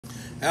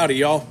Howdy,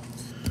 y'all.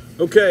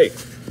 Okay,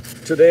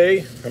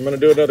 today I'm going to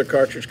do another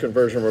cartridge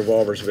conversion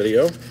revolvers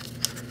video.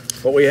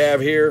 What we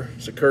have here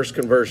is a Kirst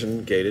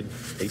conversion gated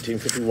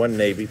 1851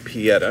 Navy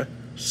Pieta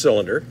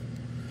cylinder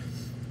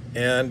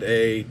and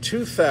a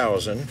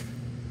 2000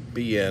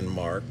 BN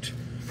marked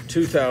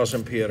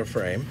 2000 Pieta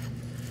frame.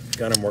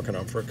 Gun I'm working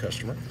on for a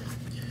customer.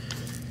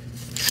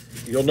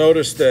 You'll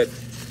notice that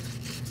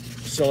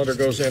the cylinder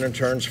goes in and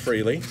turns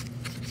freely,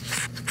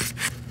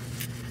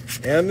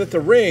 and that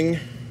the ring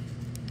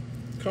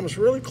comes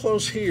really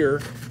close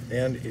here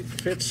and it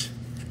fits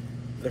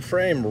the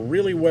frame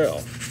really well.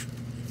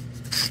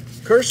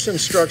 Kirst's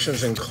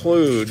instructions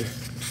include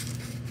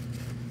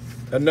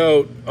a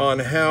note on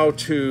how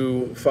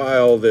to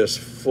file this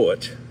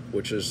foot,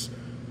 which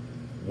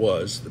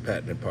was the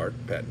patented part.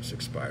 Patent's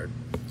expired,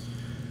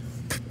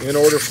 in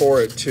order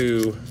for it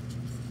to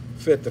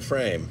fit the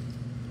frame.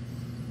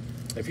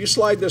 If you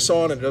slide this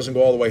on and it doesn't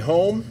go all the way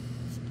home,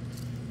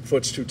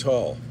 foot's too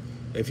tall.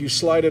 If you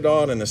slide it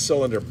on and the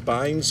cylinder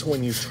binds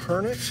when you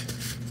turn it,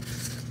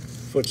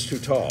 foot's too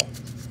tall.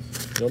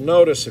 You'll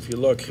notice if you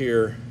look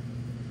here,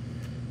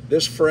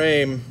 this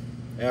frame,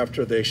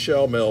 after they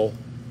shell mill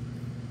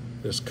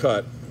this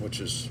cut, which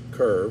is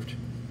curved,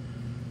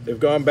 they've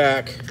gone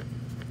back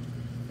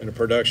in a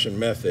production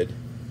method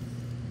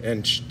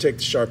and take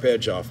the sharp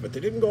edge off, but they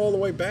didn't go all the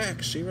way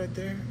back. See right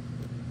there?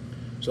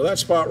 So that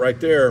spot right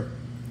there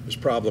is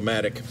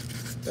problematic.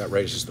 That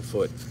raises the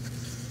foot.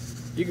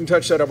 You can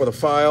touch that up with a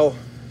file.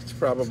 It's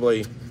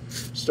probably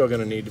still going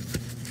to need to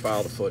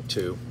file the foot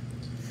too.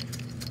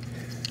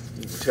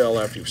 You can tell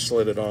after you've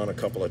slid it on a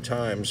couple of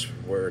times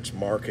where it's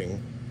marking.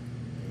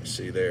 You can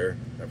see there.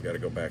 I've got to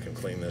go back and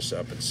clean this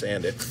up and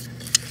sand it.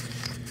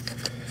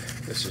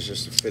 This is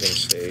just a fitting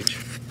stage.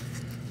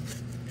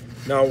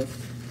 Now,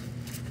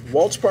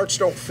 Walt's parts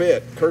don't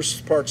fit.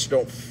 Kirst's parts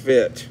don't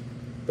fit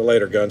the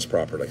later guns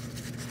properly.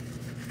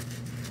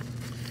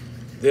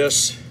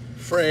 This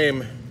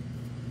frame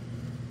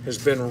has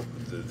been,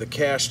 the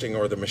casting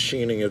or the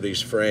machining of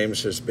these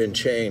frames has been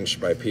changed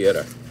by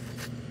Pieta.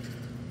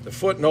 The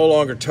foot no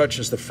longer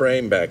touches the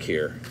frame back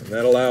here, and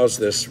that allows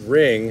this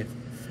ring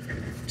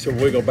to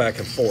wiggle back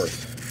and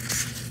forth.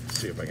 Let's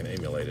see if I can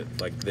emulate it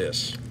like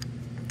this.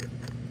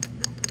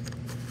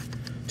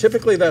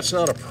 Typically that's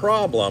not a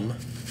problem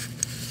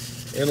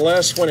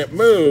unless when it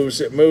moves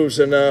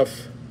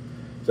enough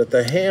that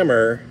the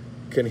hammer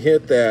can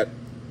hit that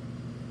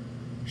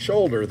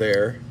shoulder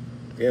there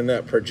in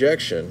that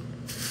projection.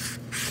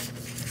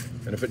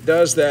 And if it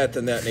does that,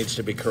 then that needs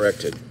to be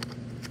corrected.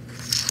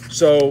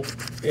 So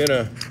in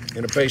a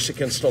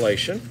basic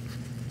installation,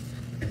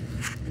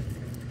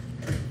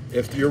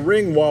 if your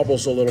ring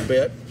wobbles a little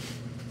bit,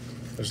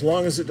 as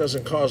long as it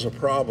doesn't cause a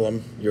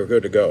problem, you're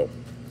good to go.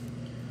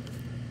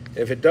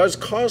 If it does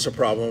cause a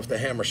problem, if the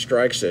hammer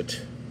strikes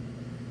it,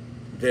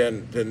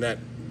 then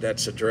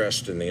that's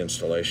addressed in the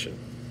installation.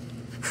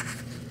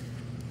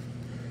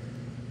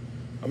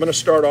 I'm going to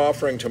start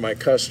offering to my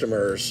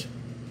customers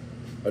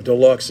a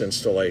deluxe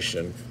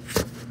installation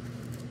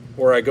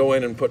where I go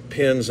in and put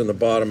pins in the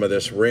bottom of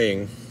this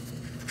ring.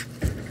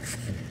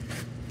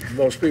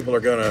 Most people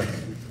are going to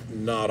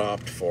not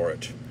opt for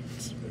it.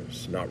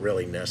 It's not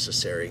really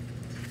necessary.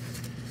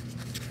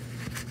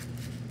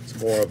 It's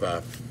more of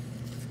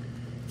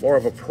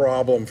a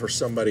problem for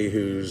somebody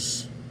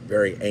who's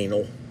very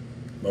anal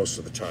most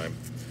of the time.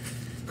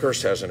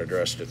 Kirst hasn't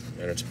addressed it,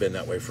 and it's been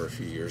that way for a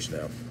few years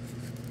now.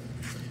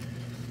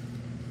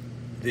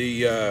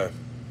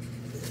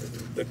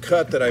 The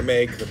cut that I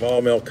make, the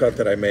ball mill cut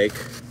that I make,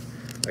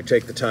 I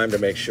take the time to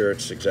make sure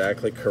it's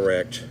exactly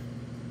correct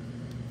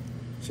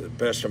to the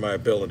best of my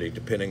ability,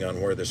 depending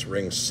on where this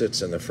ring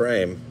sits in the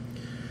frame.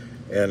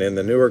 And in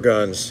the newer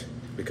guns,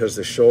 because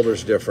the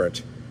shoulder's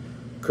different,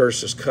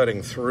 Kirst is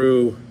cutting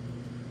through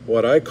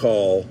what I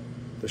call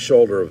the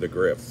shoulder of the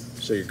grip.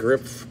 So your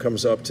grip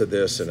comes up to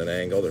this in an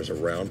angle. There's a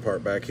round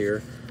part back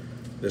here.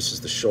 This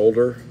is the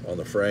shoulder on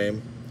the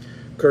frame.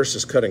 Kirst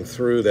is cutting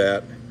through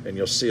that, and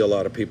you'll see a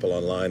lot of people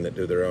online that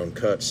do their own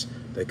cuts.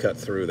 They cut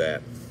through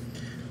that.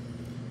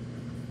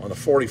 On the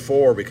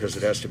 44, because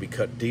it has to be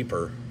cut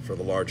deeper for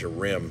the larger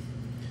rim,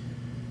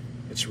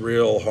 it's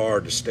real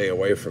hard to stay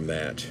away from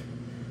that.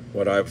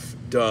 What I've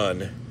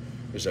done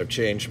is I've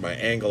changed my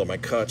angle of my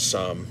cut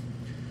some,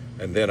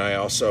 and then I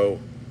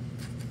also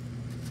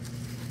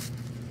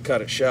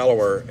cut it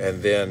shallower,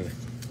 and then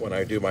when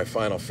I do my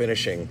final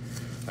finishing,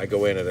 I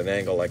go in at an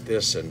angle like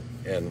this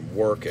and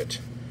work it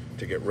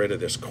to get rid of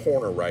this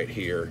corner right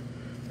here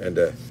and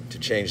to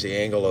change the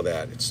angle of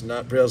that. It's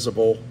not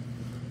visible,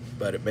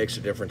 but it makes a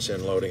difference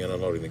in loading and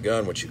unloading the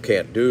gun, which you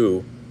can't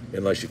do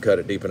unless you cut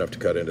it deep enough to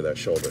cut into that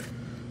shoulder.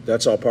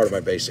 That's all part of my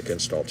basic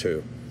install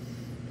too.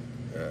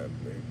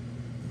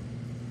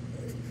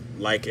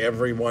 Like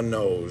everyone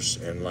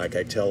knows, and like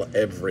I tell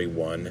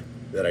everyone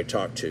that I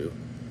talk to,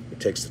 it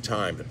takes the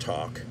time to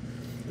talk.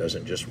 It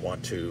doesn't just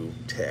want to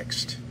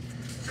text.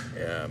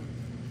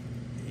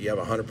 You have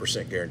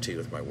 100% guarantee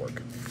with my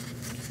work.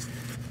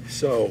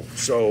 So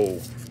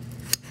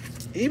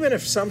even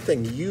if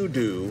something you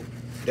do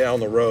down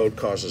the road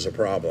causes a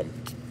problem,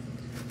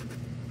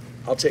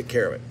 I'll take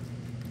care of it.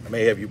 I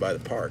may have you buy the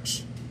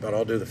parts, but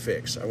I'll do the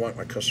fix. I want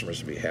my customers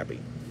to be happy.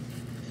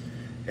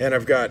 And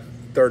I've got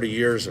 30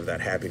 years of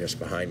that happiness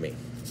behind me.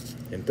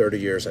 In 30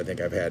 years, I think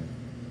I've had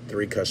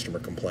 3 customer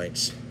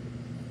complaints.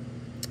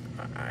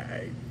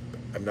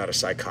 I'm not a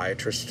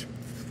psychiatrist,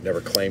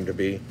 never claimed to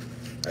be.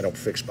 I don't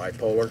fix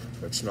bipolar.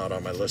 It's not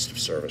on my list of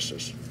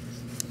services.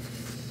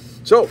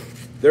 So,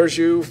 there's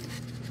you,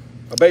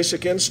 a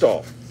basic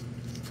install.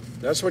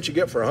 That's what you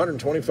get for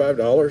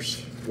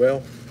 $125.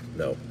 Well,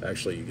 no,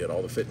 actually you get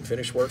all the fit and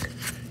finish work,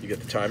 you get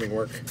the timing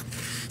work,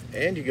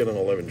 and you get an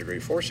 11-degree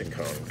forcing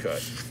cone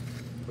cut,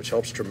 which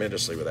helps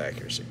tremendously with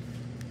accuracy.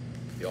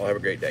 You all have a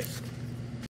great day.